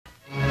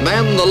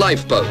Then the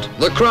lifeboat.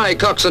 The cry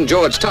Coxswain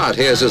George Tart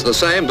hears is the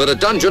same, but at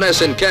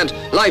Dungeness in Kent,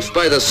 life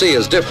by the sea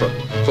is different.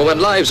 For when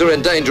lives are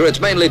in danger, it's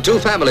mainly two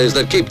families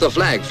that keep the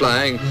flag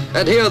flying,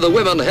 and here the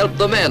women help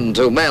the men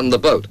to man the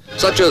boat,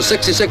 such as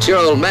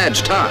 66-year-old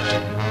Madge Tart.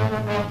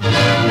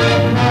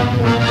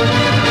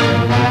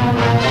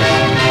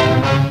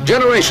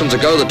 Generations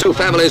ago, the two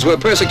families were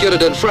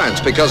persecuted in France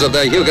because of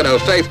their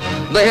Huguenot faith.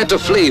 They had to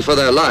flee for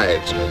their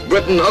lives.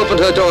 Britain opened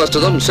her doors to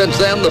them. Since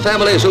then, the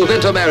families who've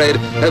intermarried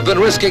have been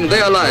risking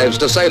their lives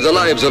to save the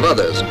lives of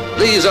others.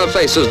 These are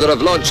faces that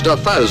have launched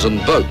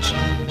 1,000 boats.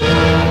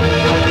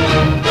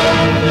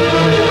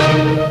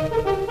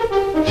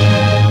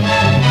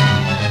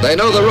 They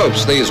know the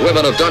ropes, these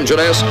women of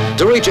Dungeness.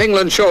 To reach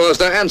England's shores,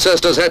 their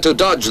ancestors had to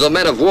dodge the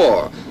men of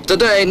war.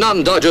 Today,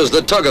 none dodges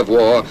the tug of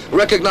war,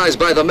 recognized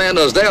by the men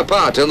as their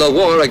part in the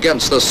war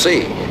against the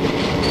sea.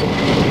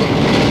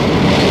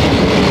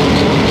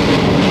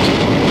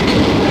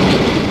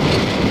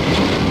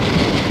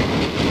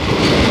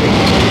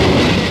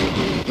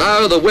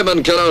 Now the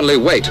women can only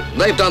wait.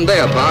 They've done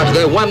their part,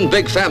 they're one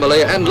big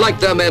family, and like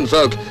their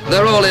menfolk,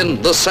 they're all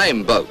in the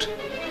same boat.